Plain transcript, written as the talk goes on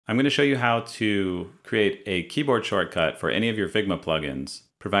I'm going to show you how to create a keyboard shortcut for any of your Figma plugins,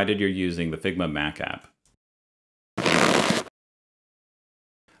 provided you're using the Figma Mac app.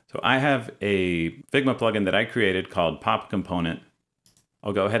 So I have a Figma plugin that I created called Pop Component.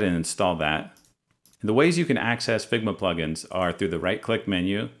 I'll go ahead and install that. And the ways you can access Figma plugins are through the right-click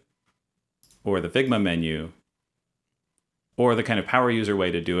menu, or the Figma menu, or the kind of power user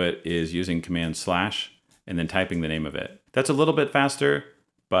way to do it is using Command/ and then typing the name of it. That's a little bit faster,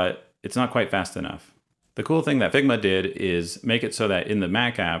 but it's not quite fast enough. The cool thing that Figma did is make it so that in the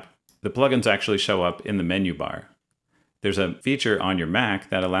Mac app, the plugins actually show up in the menu bar. There's a feature on your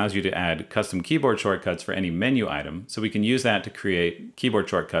Mac that allows you to add custom keyboard shortcuts for any menu item, so we can use that to create keyboard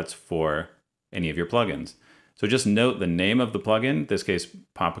shortcuts for any of your plugins. So just note the name of the plugin, in this case,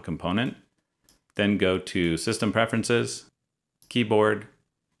 Pop a Component, then go to System Preferences, Keyboard,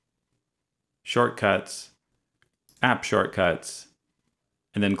 Shortcuts, App Shortcuts,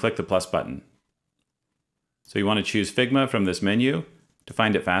 and then click the plus button. So you want to choose Figma from this menu. To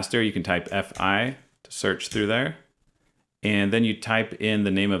find it faster, you can type Fi to search through there. And then you type in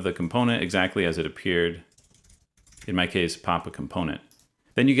the name of the component exactly as it appeared. In my case, Pop a Component.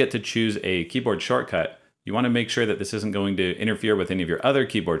 Then you get to choose a keyboard shortcut. You want to make sure that this isn't going to interfere with any of your other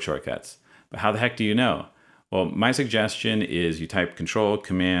keyboard shortcuts. But how the heck do you know? Well, my suggestion is you type Control,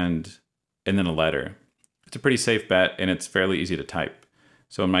 Command, and then a letter. It's a pretty safe bet, and it's fairly easy to type.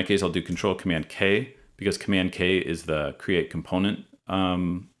 So in my case, I'll do Control, Command, K, because Command K is the Create Component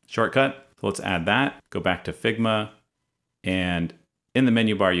shortcut. So let's add that, go back to Figma, and in the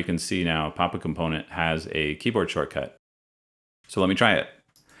menu bar, you can see now Pop a Component has a keyboard shortcut. So let me try it.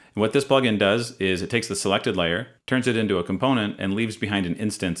 And what this plugin does is it takes the selected layer, turns it into a component, and leaves behind an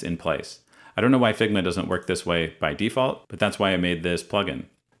instance in place. I don't know why Figma doesn't work this way by default, but that's why I made this plugin.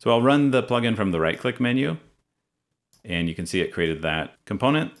 So I'll run the plugin from the right-click menu, and you can see it created that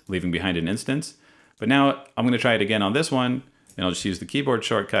component, leaving behind an instance. But now I'm going to try it again on this one, and I'll just use the keyboard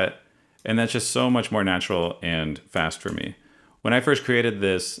shortcut, and that's just so much more natural and fast for me. When I first created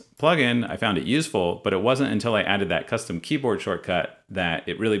this plugin, I found it useful, but it wasn't until I added that custom keyboard shortcut that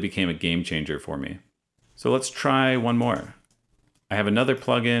it really became a game changer for me. So let's try one more. I have another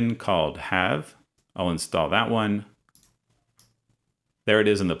plugin called Halve. I'll install that one. There it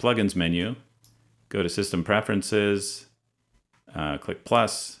is in the plugins menu. Go to System Preferences, click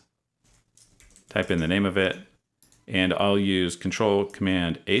plus, type in the name of it, and I'll use Control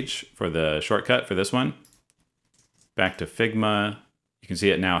Command H for the shortcut for this one. Back to Figma. You can see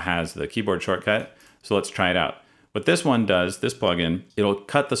it now has the keyboard shortcut. So let's try it out. What this one does, this plugin, it'll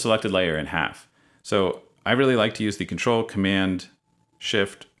cut the selected layer in half. So I really like to use the Control Command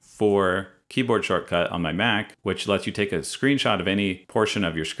Shift 4 keyboard shortcut on my Mac, which lets you take a screenshot of any portion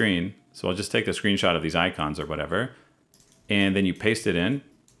of your screen. So I'll just take a screenshot of these icons or whatever, and then you paste it in.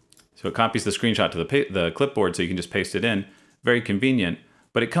 So it copies the screenshot to the clipboard, so you can just paste it in. Very convenient,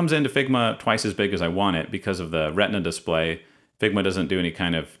 but it comes into Figma twice as big as I want it because of the Retina display. Figma doesn't do any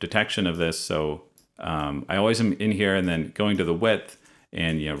kind of detection of this, so I always am in here and then going to the width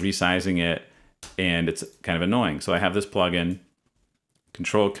and resizing it, and it's kind of annoying. So I have this plugin,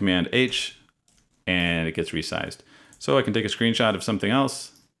 Control Command H, and it gets resized. So I can take a screenshot of something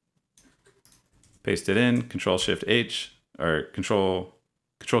else, paste it in, Control Shift H, or Control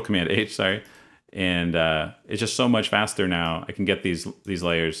Command H, sorry, and it's just so much faster now. I can get these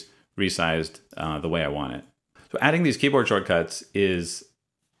layers resized the way I want it. So adding these keyboard shortcuts it's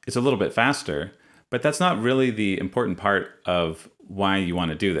a little bit faster, but that's not really the important part of why you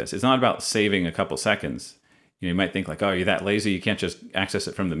want to do this. It's not about saving a couple seconds. You might think like, oh, you're that lazy, you can't just access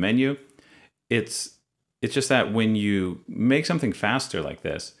it from the menu. It's just that when you make something faster like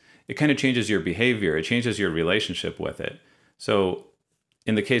this, it kind of changes your behavior. It changes your relationship with it. So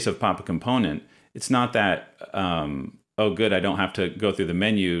in the case of Pop a Component, it's not that, oh good, I don't have to go through the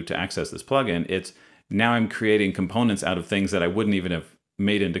menu to access this plugin. It's now I'm creating components out of things that I wouldn't even have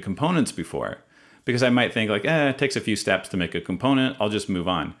made into components before. Because I might think like, it takes a few steps to make a component, I'll just move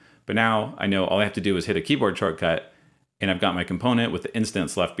on. But now I know all I have to do is hit a keyboard shortcut, and I've got my component with the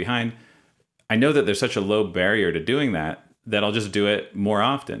instance left behind. I know that there's such a low barrier to doing that I'll just do it more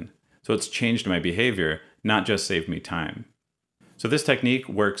often. So it's changed my behavior, not just saved me time. So this technique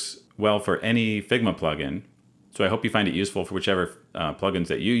works well for any Figma plugin. So I hope you find it useful for whichever plugins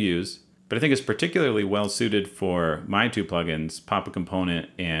that you use. But I think it's particularly well suited for my two plugins, Pop a Component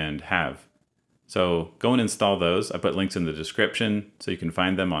and Halve. So go and install those. I put links in the description so you can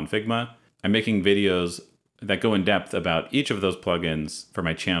find them on Figma. I'm making videos that go in depth about each of those plugins for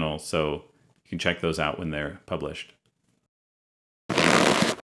my channel, so you can check those out when they're published.